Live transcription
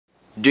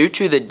Due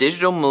to the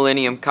Digital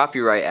Millennium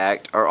Copyright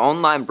Act, our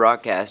online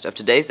broadcast of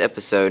today's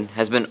episode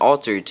has been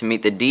altered to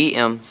meet the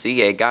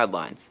DMCA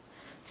guidelines.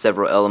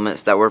 Several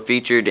elements that were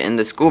featured in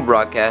the school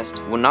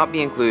broadcast will not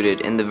be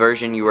included in the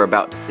version you are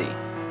about to see.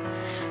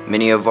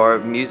 Many of our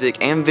music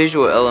and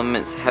visual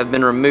elements have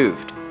been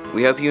removed.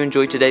 We hope you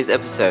enjoyed today's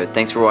episode.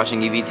 Thanks for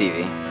watching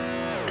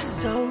EVTV.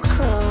 So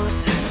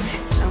close,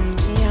 tell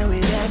me how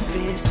it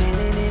happened.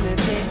 Standing in the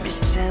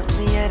tempest, tell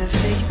me how to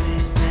fix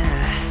this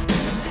now.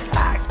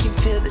 I can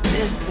feel the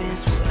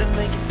distance, would it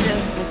make a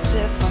difference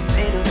if I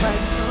made it right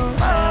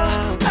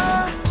somehow?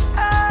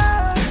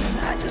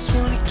 I just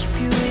wanna keep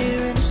you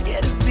here and I'm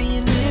scared of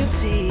being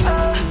empty.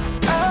 Tell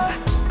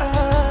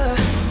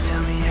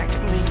me I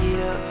can make it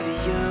up to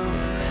you.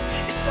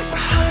 It's like my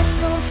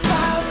heart's on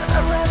fire, but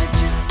I'd rather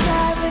just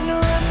dive in the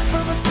run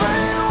from a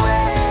burning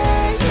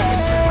away.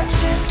 It's like my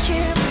chest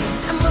can't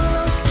breathe and my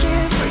lungs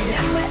can't breathe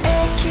and my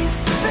air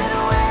keeps slipping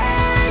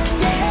away.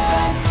 Can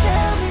anybody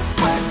tell me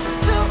what to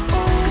do?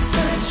 Cause I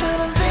ain't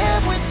tryna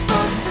live with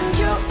both and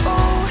you.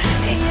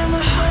 And yeah,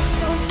 my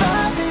heart's on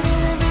fire, baby,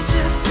 let me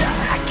just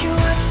die. I can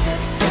watch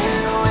us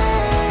fade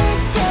away.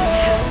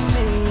 Help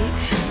me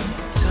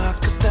talk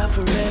about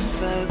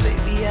forever,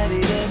 baby, I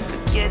didn't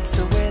forget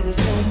to where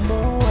there's no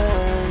more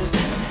words.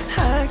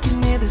 I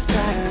can hear the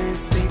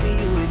silence, baby,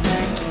 you and I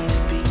can't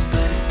speak,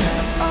 but it's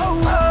not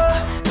over.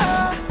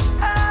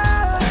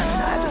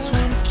 I just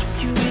wanna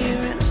keep you here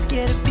and I'm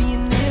scared of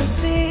being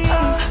empty.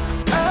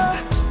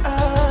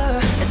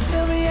 And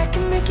tell me I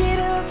can make it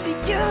up to you.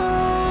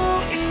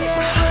 It's like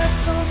my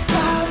heart's on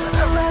fire, but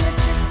I'd rather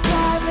just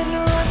dive in the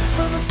run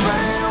from us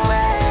burning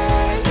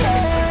away.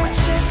 It's like my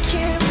chest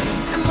can't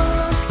breathe and my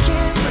lungs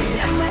can't breathe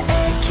and my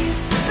air keeps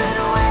slipping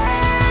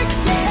away.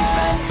 Can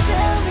anybody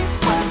tell me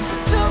what to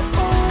do?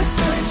 Cause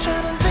I ain't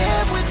tryna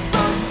live with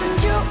both and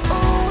you.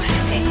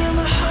 And yeah,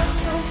 my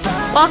heart's on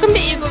fire. Welcome to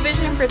Eagle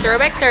Vision for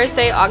Throwback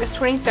Thursday, August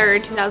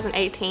 23rd,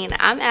 2018.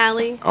 I'm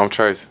Allie. I'm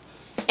Trace.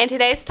 And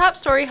today's top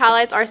story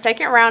highlights our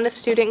second round of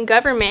student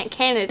government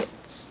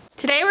candidates.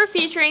 Today we're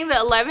featuring the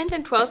 11th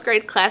and 12th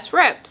grade class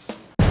reps.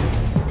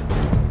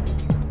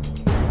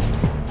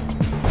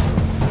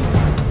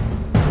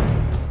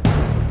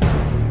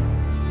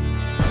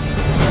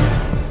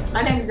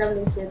 My name is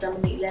Emily Smith. I'm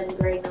in the 11th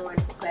grade and I'm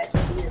running for class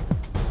representative.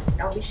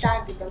 Don't be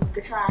shy, give them a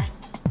good try.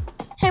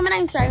 Hey, my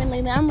name's Raven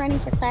Lena. I'm running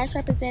for class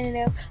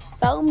representative.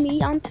 Vote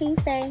me on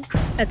Tuesday.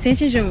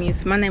 Attention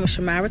juniors, my name is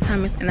Shamira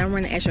Thomas and I'm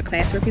running as your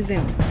class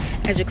representative.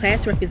 As your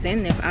class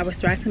representative, I will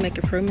strive to make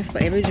improvements for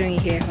every junior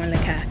here at Horn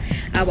Lake High.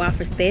 I will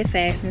offer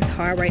steadfastness,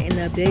 hard work, and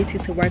the ability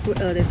to work with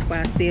others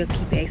while still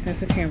keeping a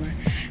sense of humor.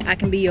 I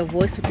can be your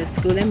voice with the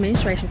school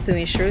administration to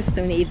ensure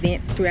student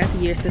events throughout the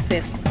year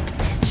successful.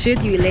 Should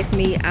you elect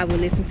me, I will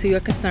listen to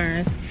your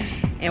concerns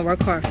and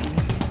work hard for you.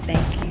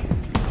 Thank you.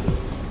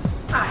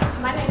 Hi,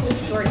 my name is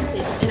Jordan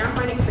Pitts, and I'm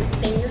running for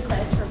senior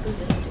class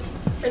representative.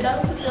 For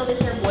those who feel that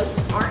their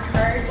voices aren't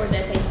heard or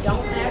that they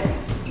don't matter,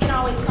 you can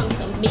always come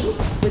to me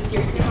with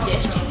your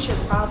suggestions, your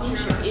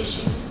problems, your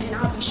issues, and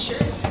I'll be sure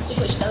to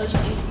push those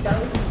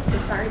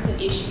concerns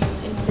and issues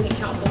in student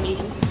council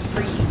meetings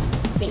for you,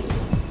 seniors.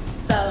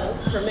 So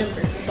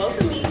remember, vote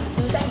for me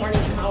Tuesday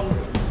morning in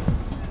homeroom.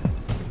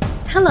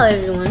 Hello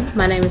everyone,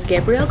 my name is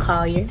Gabrielle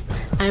Collier.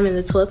 I'm in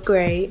the 12th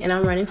grade and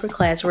I'm running for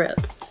class rep.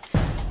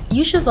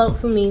 You should vote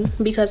for me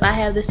because I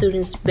have the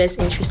students' best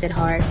interest at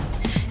heart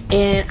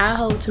and I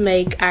hope to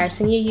make our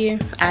senior year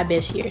our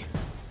best year.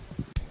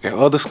 In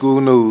other school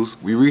news,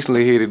 we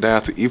recently headed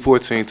down to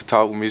E14 to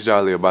talk with Ms.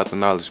 Jolly about the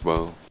Knowledge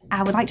Bowl.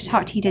 I would like to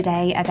talk to you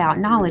today about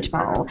Knowledge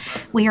Bowl.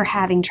 We are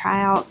having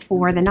tryouts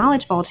for the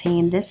Knowledge Bowl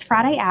team this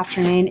Friday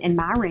afternoon in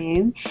my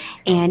room,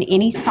 and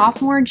any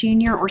sophomore,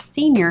 junior, or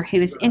senior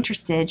who is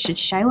interested should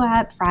show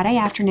up Friday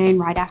afternoon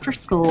right after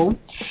school.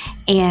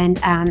 And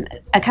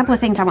a couple of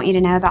things I want you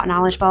to know about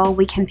Knowledge Bowl.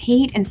 We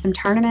compete in some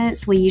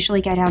tournaments. We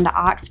usually go down to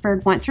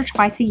Oxford once or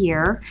twice a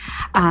year.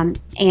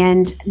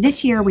 And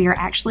this year we are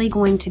actually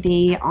going to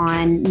be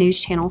on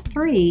News Channel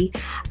 3.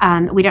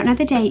 We don't know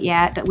the date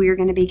yet, but we are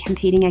going to be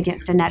competing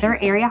against another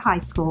area high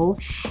school,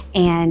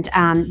 and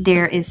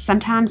there is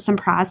sometimes some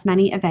prize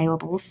money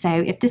available. So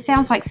if this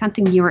sounds like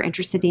something you are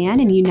interested in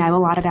and you know a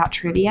lot about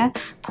trivia,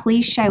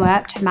 please show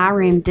up to my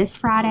room this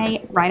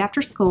Friday right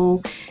after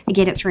school.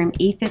 Again, it's room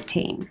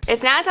E15.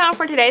 It's now time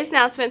for today's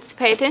announcements. To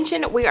pay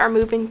attention, we are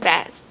moving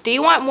fast. Do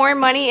you want more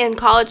money in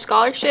college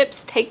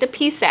scholarships? Take the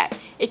PSAT.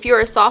 If you're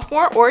a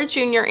sophomore or a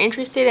junior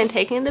interested in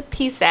taking the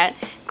PSAT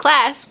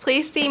class,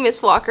 please see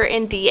Ms. Walker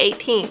in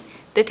D18.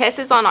 The test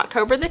is on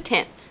October the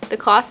 10th. The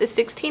cost is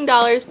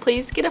 $16.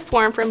 Please get a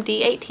form from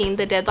D18.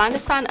 The deadline to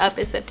sign up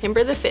is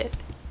September the 5th.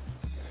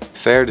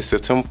 Saturday,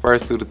 September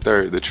 1st through the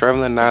 3rd, the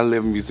traveling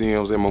 9/11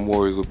 museums and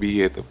memorials will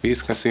be at the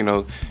Fitz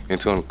Casino in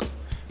Tunica.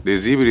 The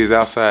exhibit is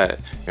outside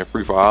and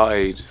free for all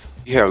ages.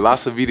 We have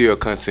lots of video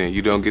content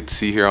you don't get to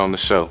see here on the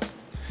show.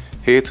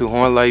 Head to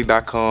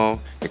hornlake.com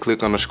and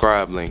click on the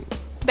subscribe link.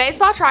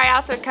 Baseball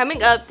tryouts are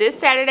coming up this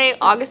Saturday,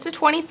 August the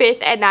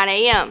 25th at 9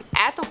 a.m.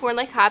 at the Horn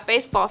Lake High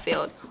baseball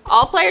field.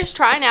 All players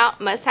trying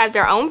out must have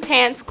their own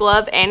pants,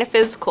 glove, and a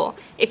physical.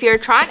 If you're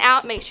trying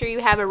out, make sure you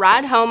have a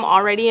ride home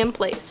already in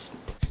place.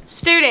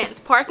 Students,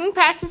 parking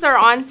passes are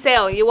on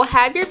sale. You will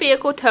have your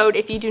vehicle towed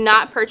if you do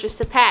not purchase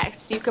the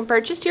pass. You can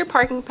purchase your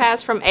parking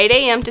pass from 8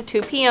 a.m. to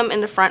 2 p.m.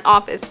 in the front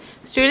office.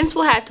 Students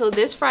will have till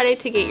this Friday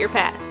to get your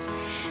pass.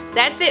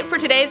 That's it for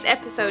today's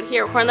episode.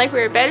 Here at Horn Lake,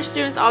 we are better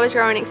students, always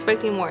growing and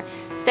expecting more.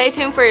 Stay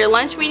tuned for your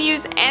lunch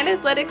menus and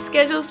athletic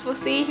schedules. We'll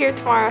see you here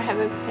tomorrow. Have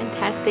a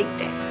fantastic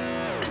day.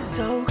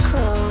 So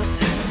close,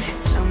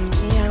 tell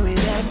me how it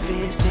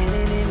happened.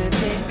 Standing in the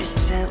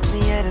darkness, tell me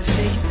how to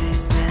fix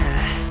this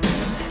now.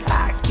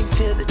 I can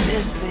feel the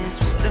distance,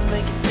 would it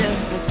make a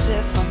difference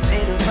if I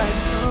made it right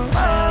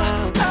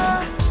somehow?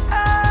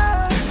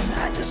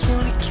 I just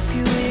wanna keep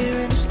you here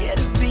and I'm scared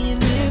of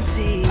being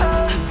empty.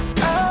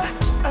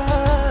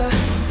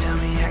 Tell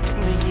me I can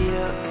make it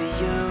up to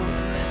you.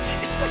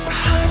 It's like my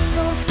heart's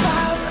on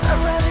fire, but I'd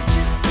rather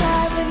just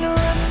dive in and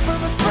run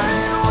from us,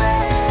 burning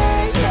away.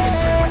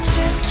 It's like my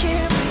chest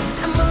can't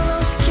breathe and my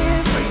lungs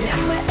can't breathe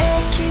and my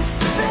air keeps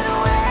slipping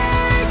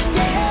away.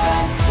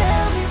 Everybody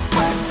tell me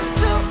what to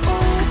do,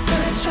 'cause I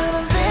ain't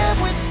tryna live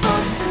with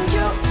us and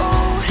you.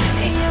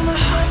 And yeah, my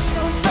heart's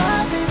on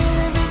fire, baby,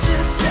 let me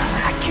just die.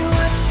 I can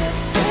watch us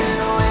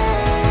fade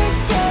away.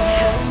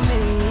 Help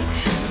me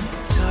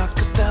talk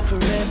about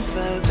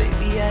forever,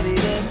 baby, I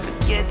didn't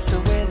forget to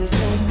where there's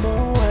no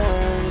more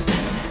words.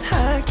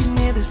 I can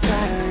hear the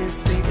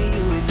silence, baby,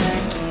 you and I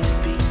can't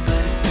speak,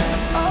 but it's not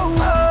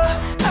over.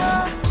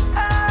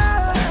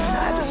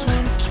 I just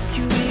wanna keep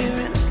you here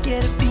and I'm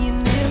scared of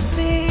being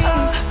empty.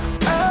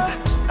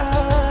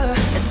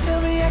 Tell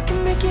me I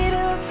can make it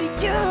up to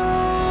you.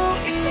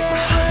 It's like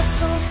my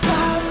heart's on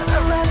fire, but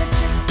I'd rather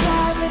just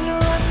dive in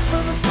and run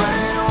from us,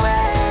 burning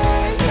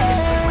away.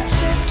 It's like my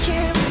chest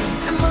can't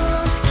breathe and my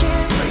lungs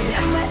can't breathe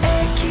and my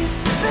air keeps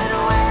slipping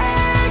away.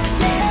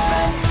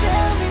 Everybody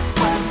tell me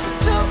what to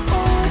do,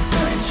 'cause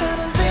I ain't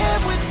tryna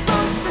live with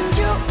us and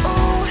you.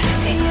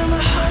 And yeah,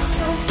 my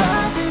heart's on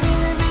fire, baby,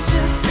 let me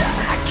just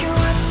die. I can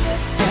watch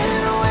us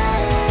fade away,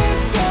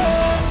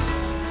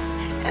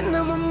 yeah. And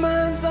now my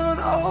mind's on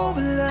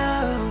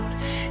overload.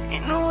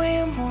 Ain't no way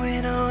I'm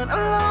moving on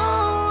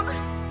alone,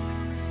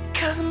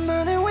 'cause I'm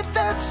running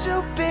without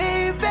you,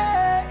 baby.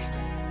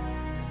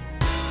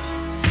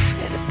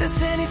 And if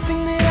there's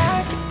anything that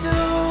I